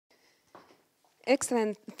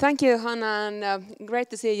Excellent. Thank you, Johanna, and great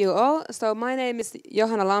to see you all. So my name is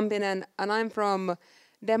Johanna Lampinen, and I'm from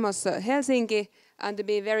Demos Helsinki, and to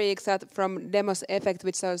be very exact, from Demos Effect,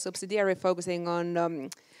 which is a subsidiary focusing on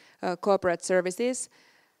corporate services.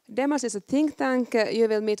 Demos is a think tank. You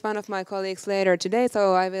will meet one of my colleagues later today,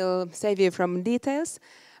 so I will save you from details.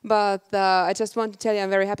 But I just want to tell you I'm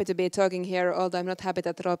very happy to be talking here, although I'm not happy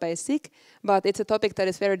that Roope is sick. But it's a topic that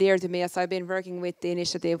is very dear to me, as I've been working with the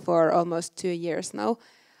initiative for almost 2 years now.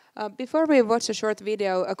 Before we watch a short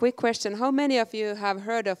video, a quick question. How many of you have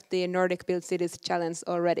heard of the Nordic Built Cities Challenge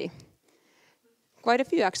already? Quite a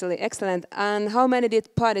few, actually. Excellent. And how many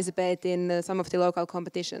did participate in some of the local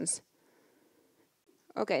competitions?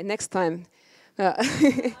 Okay, next time.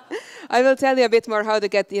 I will tell you a bit more how to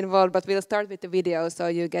get involved, but we'll start with the video so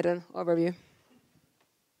you get an overview.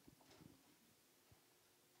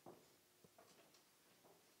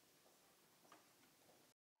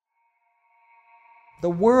 The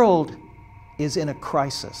world is in a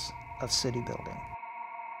crisis of city building.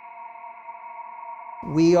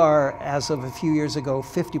 We are, as of a few years ago,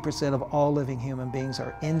 50% of all living human beings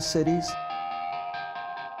are in cities.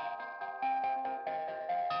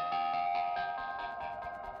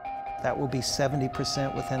 That will be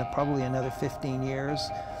 70% within probably another 15 years.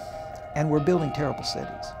 And we're building terrible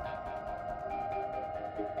cities.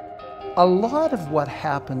 A lot of what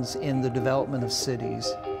happens in the development of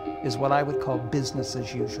cities is what I would call business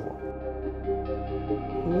as usual.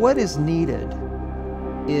 What is needed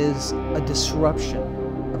is a disruption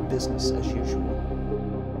of business as usual.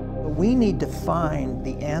 We need to find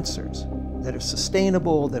the answers that are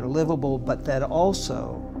sustainable, that are livable, but that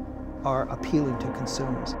also are appealing to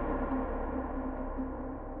consumers.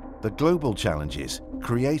 The global challenges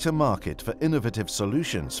create a market for innovative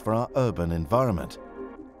solutions for our urban environment.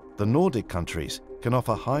 The Nordic countries can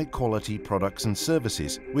offer high-quality products and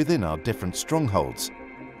services within our different strongholds,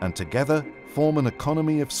 and together form an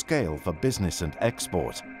economy of scale for business and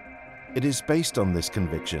export. It is based on this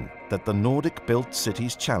conviction that the Nordic Built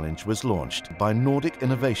Cities Challenge was launched by Nordic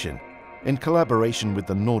Innovation in collaboration with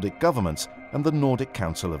the Nordic governments and the Nordic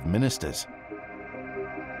Council of Ministers.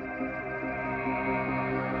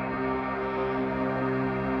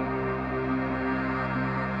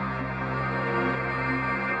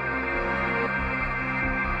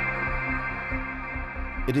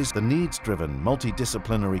 It is the needs-driven,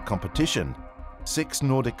 multidisciplinary competition. 6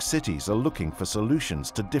 Nordic cities are looking for solutions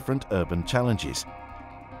to different urban challenges.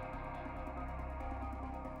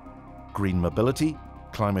 Green mobility,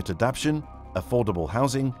 climate adaptation, affordable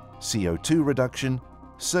housing, CO2 reduction,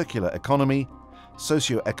 circular economy,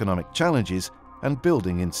 socio-economic challenges, and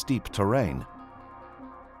building in steep terrain.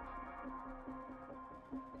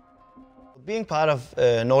 Being part of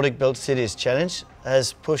Nordic Built Cities Challenge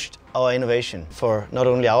has pushed our innovation for not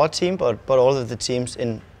only our team, but all of the teams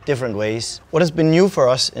in different ways. What has been new for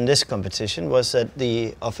us in this competition was that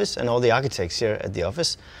the office and all the architects here at the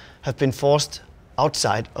office have been forced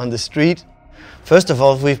outside on the street. First of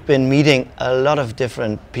all, we've been meeting a lot of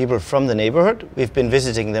different people from the neighborhood. We've been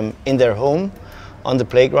visiting them in their home, on the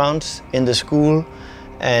playgrounds, in the school,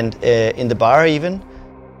 and in the bar even,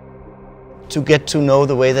 to get to know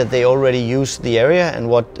the way that they already use the area and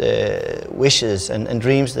what wishes and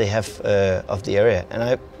dreams they have of the area. And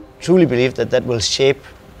I truly believe that that will shape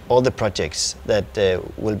all the projects that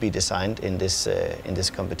will be designed in this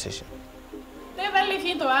competition. Det er veldig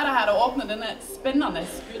fint å være her og åpne denne spennende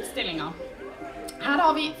utstillingen. Her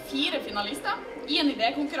har vi 4 finalister i en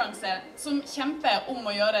idékonkurranse som kjemper om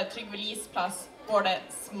å gjøre Trygve Lies plass både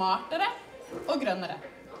smartere og grønnere.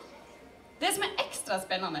 Det som er ekstra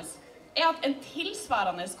spennende er at en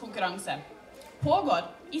tilsvarende konkurranse pågår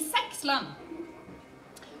i 6 land,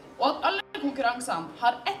 og at alle konkurransene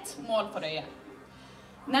har ett mål for øye,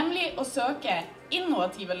 nemlig å søke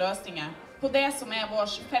innovative løsninger på det som er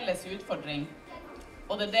vår felles utfordring,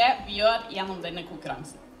 og det er det vi gjør gjennom denne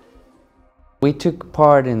konkurransen. We took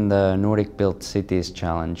part in the Nordic Built Cities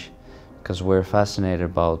Challenge because we're fascinated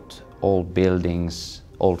about old buildings,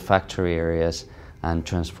 old factory areas, and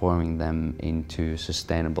transforming them into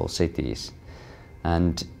sustainable cities.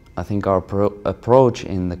 And I think our approach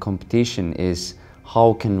in the competition is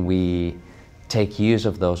how can we take use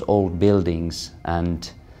of those old buildings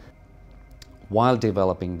and, while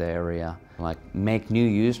developing the area, like make new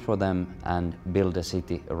use for them and build a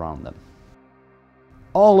city around them.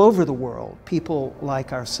 All over the world, people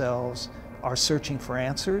like ourselves are searching for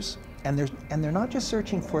answers, and they're not just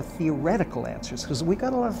searching for theoretical answers, because we've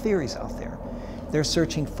got a lot of theories out there. They're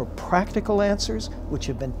searching for practical answers which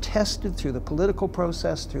have been tested through the political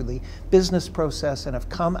process, through the business process, and have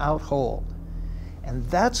come out whole. And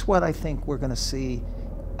that's what I think we're going to see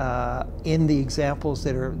in the examples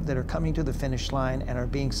that are coming to the finish line and are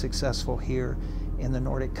being successful here in the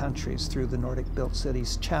Nordic countries through the Nordic Built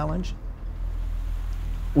Cities Challenge.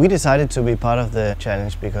 We decided to be part of the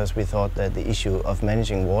challenge because we thought that the issue of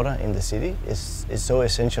managing water in the city is so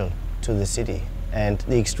essential to the city. And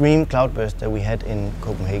the extreme cloudburst that we had in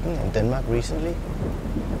Copenhagen and Denmark recently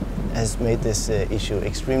has made this issue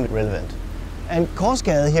extremely relevant. And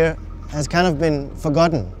Korsgade here has kind of been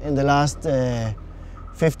forgotten in the last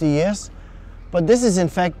 50 years, but this is in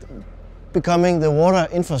fact becoming the water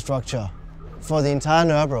infrastructure for the entire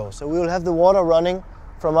Nørrebro. So we will have the water running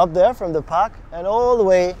from up there, from the park, and all the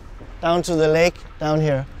way down to the lake down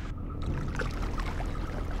here.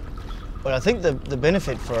 Well, I think the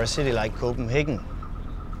benefit for a city like Copenhagen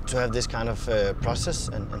to have this kind of process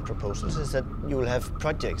and proposals is that you will have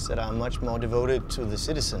projects that are much more devoted to the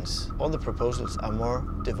citizens. All the proposals are more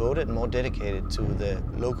devoted, more dedicated to the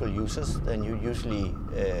local users than you usually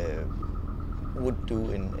would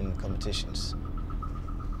do in competitions.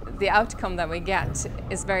 The outcome that we get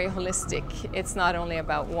is very holistic. It's not only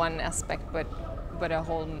about one aspect, but a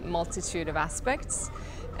whole multitude of aspects,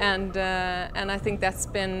 and I think that's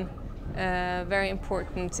been very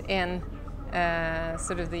important in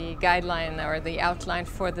sort of the guideline or the outline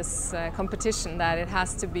for this competition, that it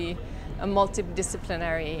has to be a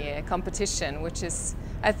multidisciplinary competition, which is,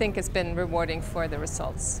 I think, has been rewarding for the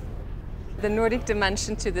results. The Nordic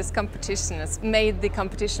dimension to this competition has made the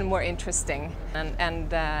competition more interesting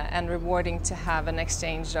and rewarding to have an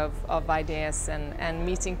exchange of ideas and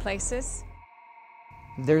meeting places.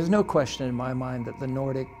 There's no question in my mind that the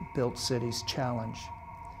Nordic Built Cities Challenge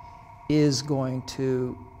is going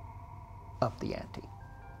to up the ante.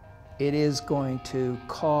 It is going to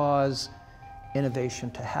cause innovation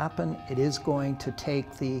to happen. It is going to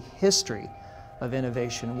take the history of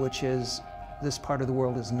innovation, which is this part of the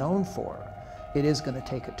world is known for. It is going to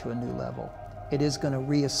take it to a new level. It is going to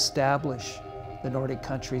reestablish the Nordic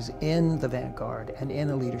countries in the vanguard and in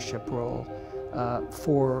a leadership role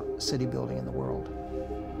for city building in the world.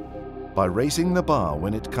 By raising the bar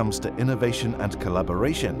when it comes to innovation and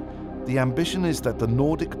collaboration, the ambition is that the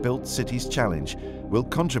Nordic Built Cities Challenge will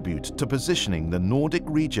contribute to positioning the Nordic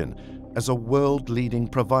region as a world-leading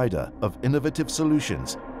provider of innovative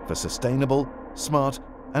solutions for sustainable, smart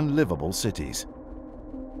and livable cities.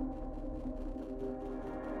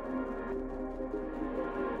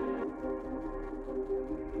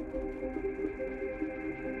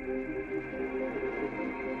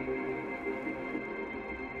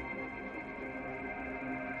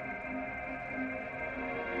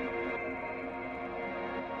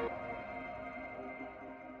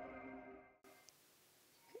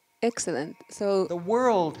 Excellent. So the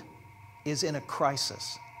world is in a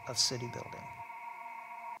crisis of city building.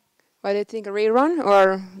 What do you think, a rerun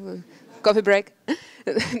or coffee break?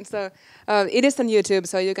 So it is on YouTube,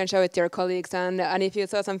 so you can show it to your colleagues, and if you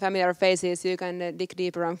saw some familiar faces, you can dig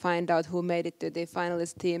deeper and find out who made it to the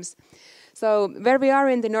finalist teams. So where we are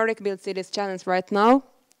in the Nordic Built Cities Challenge right now,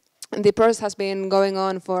 the process has been going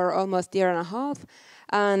on for almost a year and a half,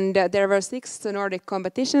 and there were 6 Nordic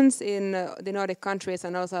competitions in the Nordic countries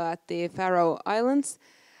and also at the Faroe Islands.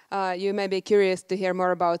 You may be curious to hear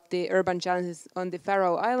more about the urban challenges on the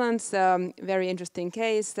Faroe Islands. Very interesting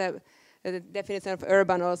case. The definition of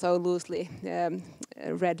urban also loosely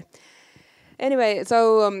read. Anyway,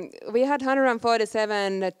 so we had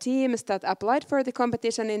 147 teams that applied for the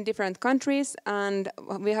competition in different countries, and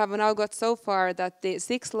we have now got so far that the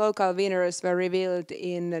 6 local winners were revealed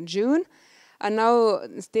in June. And now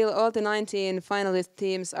still all the 19 finalist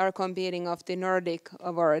teams are competing of the Nordic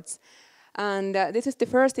Awards. And this is the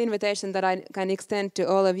first invitation that I can extend to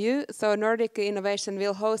all of you. So Nordic Innovation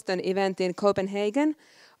will host an event in Copenhagen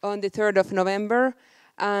on the 3rd of November.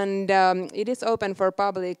 And it is open for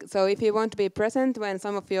public. So if you want to be present when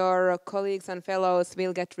some of your colleagues and fellows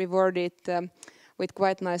will get rewarded with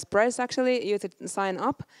quite nice prize actually, you should sign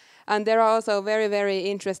up. And there are also very, very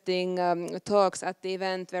interesting talks at the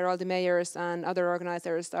event where all the mayors and other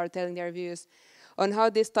organizers are telling their views on how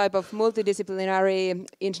this type of multidisciplinary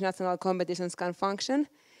international competitions can function,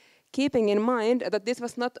 keeping in mind that this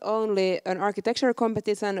was not only an architecture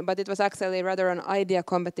competition, but it was actually rather an idea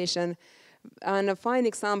competition. And a fine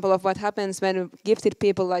example of what happens when gifted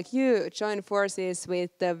people like you join forces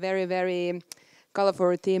with very, very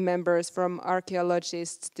colorful team members, from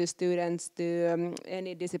archaeologists to students to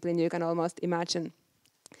any discipline you can almost imagine.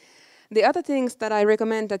 The other things that I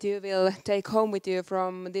recommend that you will take home with you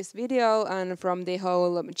from this video and from the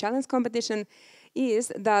whole challenge competition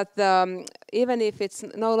is that even if it's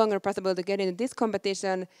no longer possible to get into this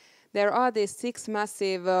competition, there are these 6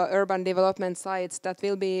 massive urban development sites that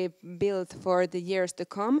will be built for the years to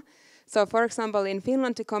come. So, for example, in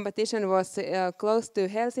Finland, the competition was close to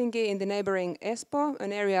Helsinki in the neighboring Espoo,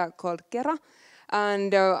 an area called Kera.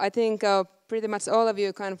 And I think pretty much all of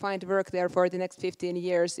you can find work there for the next 15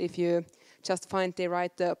 years if you just find the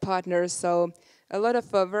right partners. So a lot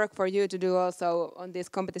of work for you to do also on these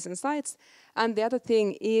competition sites. And the other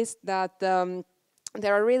thing is that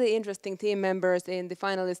there are really interesting team members in the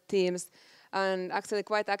finalist teams, and actually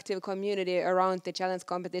quite active community around the challenge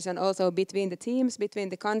competition, also between the teams, between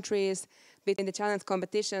the countries, between the challenge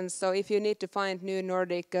competitions. So if you need to find new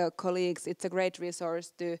Nordic colleagues, it's a great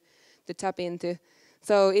resource to tap into.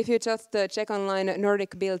 So if you just check online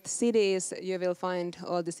Nordic Built Cities, you will find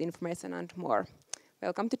all this information and more.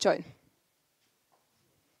 Welcome to join.